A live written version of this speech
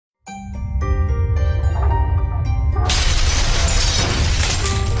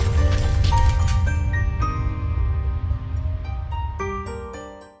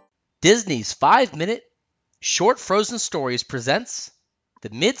Disney's 5-minute short frozen stories presents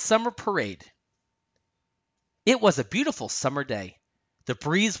The Midsummer Parade. It was a beautiful summer day. The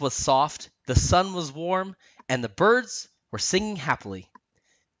breeze was soft, the sun was warm, and the birds were singing happily.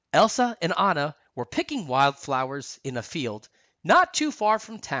 Elsa and Anna were picking wildflowers in a field not too far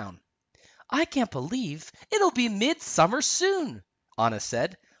from town. "I can't believe it'll be midsummer soon," Anna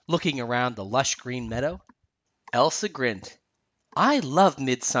said, looking around the lush green meadow. Elsa grinned. "I love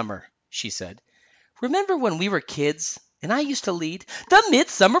midsummer," she said. "Remember when we were kids and I used to lead the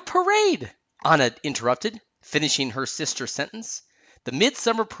Midsummer Parade?" Anna interrupted, finishing her sister's sentence. The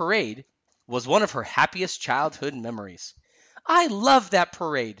Midsummer Parade was one of her happiest childhood memories. "I love that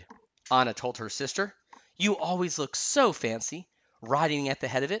parade," Anna told her sister. "You always look so fancy, riding at the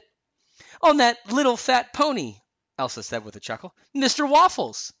head of it." "On that little fat pony," Elsa said with a chuckle. "Mr.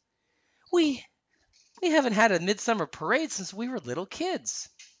 Waffles." We haven't had a midsummer parade since we were little kids,"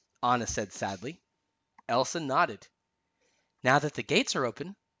 Anna said sadly. Elsa nodded. "Now that the gates are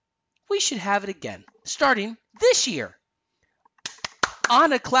open, we should have it again, starting this year."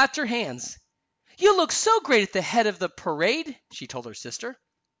 Anna clapped her hands. "You look so great at the head of the parade," she told her sister.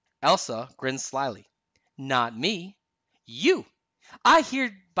 Elsa grinned slyly. "Not me. You. I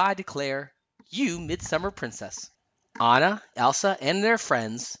hereby declare you Midsummer Princess." Anna, Elsa, and their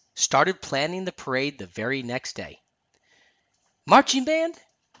friends started planning the parade the very next day. "Marching band?"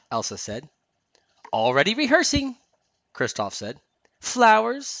 Elsa said. "Already rehearsing," Kristoff said.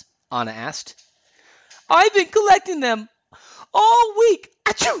 "Flowers?" Anna asked. "I've been collecting them all week.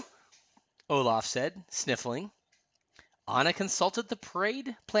 Achoo!" Olaf said, sniffling. Anna consulted the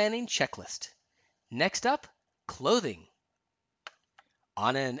parade planning checklist. Next up, clothing.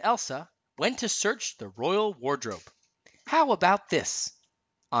 Anna and Elsa went to search the royal wardrobe. "How about this?"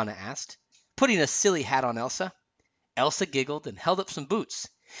 Anna asked, putting a silly hat on Elsa. Elsa giggled and held up some boots.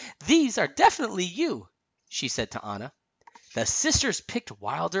 "These are definitely you," she said to Anna. The sisters picked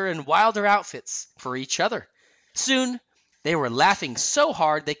wilder and wilder outfits for each other. Soon they were laughing so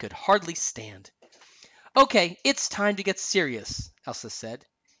hard they could hardly stand. "Okay, it's time to get serious," Elsa said.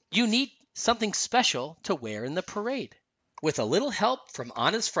 "You need something special to wear in the parade." With a little help from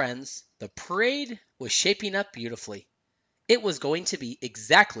Anna's friends, the parade was shaping up beautifully. It was going to be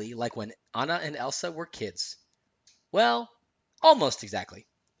exactly like when Anna and Elsa were kids. Well, almost exactly.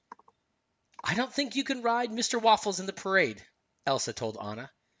 "I don't think you can ride Mr. Waffles in the parade," Elsa told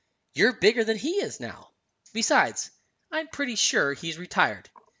Anna. "You're bigger than he is now. Besides, I'm pretty sure he's retired."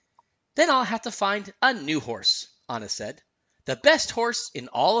 "Then I'll have to find a new horse," Anna said. "The best horse in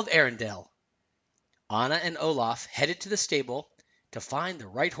all of Arendelle." Anna and Olaf headed to the stable to find the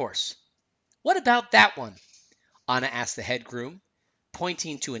right horse. "What about that one?" Anna asked the head groom,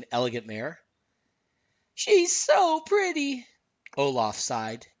 pointing to an elegant mare. "She's so pretty," Olaf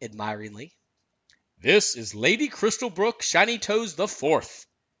sighed admiringly. "This is Lady Crystalbrook Shiny Toes the Fourth,"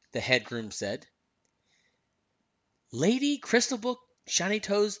 the head groom said. "Lady Crystalbrook Shiny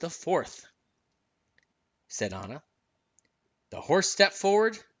Toes the Fourth," said Anna. The horse stepped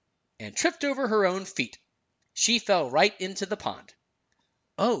forward and tripped over her own feet. She fell right into the pond.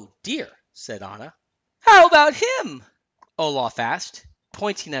 "Oh, dear," said Anna. "How about him?" Olaf asked,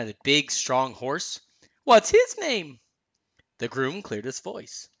 pointing at a big, strong horse. "What's his name?" The groom cleared his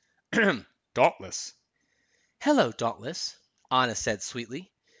voice. "Dauntless." "Hello, Dauntless," Anna said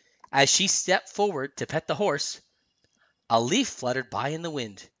sweetly. As she stepped forward to pet the horse, a leaf fluttered by in the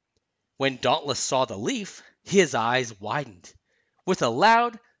wind. When Dauntless saw the leaf, his eyes widened. With a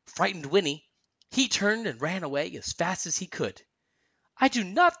loud, frightened whinny, he turned and ran away as fast as he could. "I do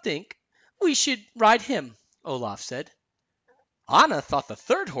not think we should ride him," Olaf said. Anna thought the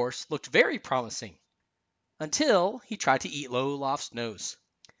third horse looked very promising, until he tried to eat Olaf's nose.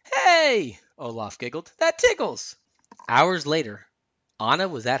 "Hey!" Olaf giggled. "That tickles!" Hours later, Anna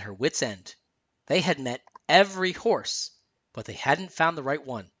was at her wit's end. They had met every horse, but they hadn't found the right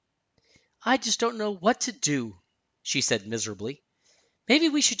one. "I just don't know what to do," she said miserably. "Maybe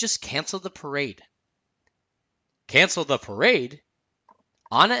we should just cancel the parade." "Cancel the parade?"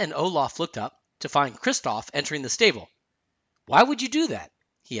 Anna and Olaf looked up to find Kristoff entering the stable. "Why would you do that?"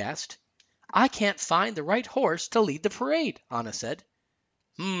 he asked. "I can't find the right horse to lead the parade," Anna said.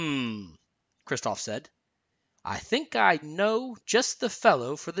 Kristoff said. "I think I know just the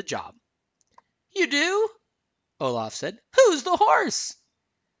fellow for the job." "You do?" Olaf said. "Who's the horse?"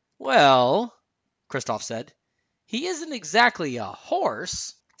 "Well," Kristoff said, "he isn't exactly a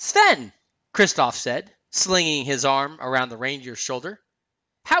horse." "Sven!" Kristoff said, slinging his arm around the reindeer's shoulder.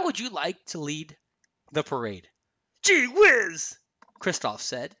 "How would you like to lead the parade?" "Gee whiz!" Kristoff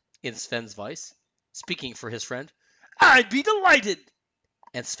said in Sven's voice, speaking for his friend. "I'd be delighted."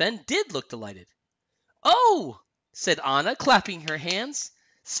 and Sven did look delighted. "Oh!" said Anna, clapping her hands.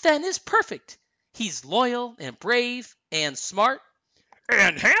 "Sven is perfect. He's loyal and brave and smart."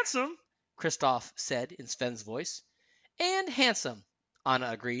 "And handsome," Kristoff said in Sven's voice. "And handsome,"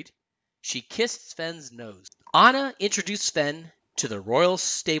 Anna agreed. She kissed Sven's nose. Anna introduced Sven to the royal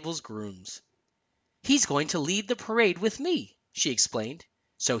stable's grooms. "He's going to lead the parade with me," she explained,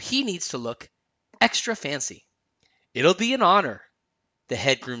 "so he needs to look extra fancy." "It'll be an honor," the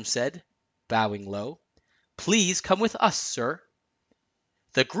head groom said, bowing low. "Please come with us, sir."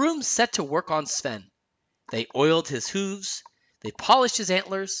 The grooms set to work on Sven. They oiled his hooves, they polished his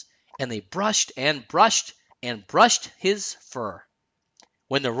antlers, and they brushed and brushed and brushed his fur.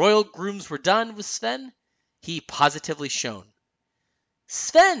 When the royal grooms were done with Sven, he positively shone.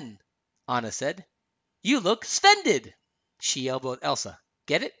 "Sven," Anna said, "you look Svendid." She elbowed Elsa.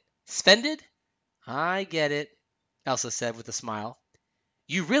 "Get it? Svendid?" "I get it," Elsa said with a smile.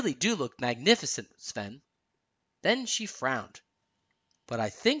 "You really do look magnificent, Sven." Then she frowned. "But I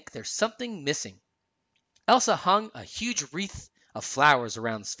think there's something missing." Elsa hung a huge wreath of flowers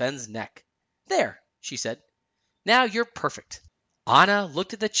around Sven's neck. "There," she said. "Now you're perfect." Anna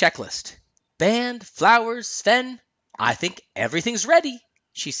looked at the checklist. "Band, flowers, Sven. I think everything's ready,"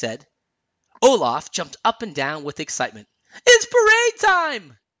 she said. Olaf jumped up and down with excitement. "It's parade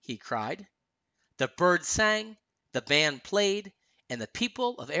time!" he cried. The birds sang, the band played, and the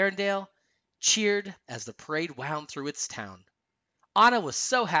people of Arendelle cheered as the parade wound through its town. Anna was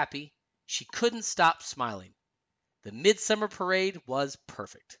so happy she couldn't stop smiling. The midsummer parade was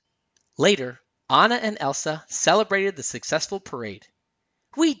perfect. Later, Anna and Elsa celebrated the successful parade.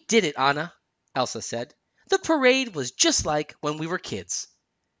 "We did it, Anna," Elsa said. "The parade was just like when we were kids."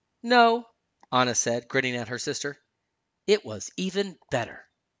 "No," Anna said, grinning at her sister. "It was even better."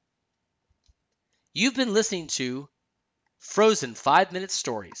 You've been listening to Frozen 5-Minute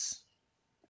Stories.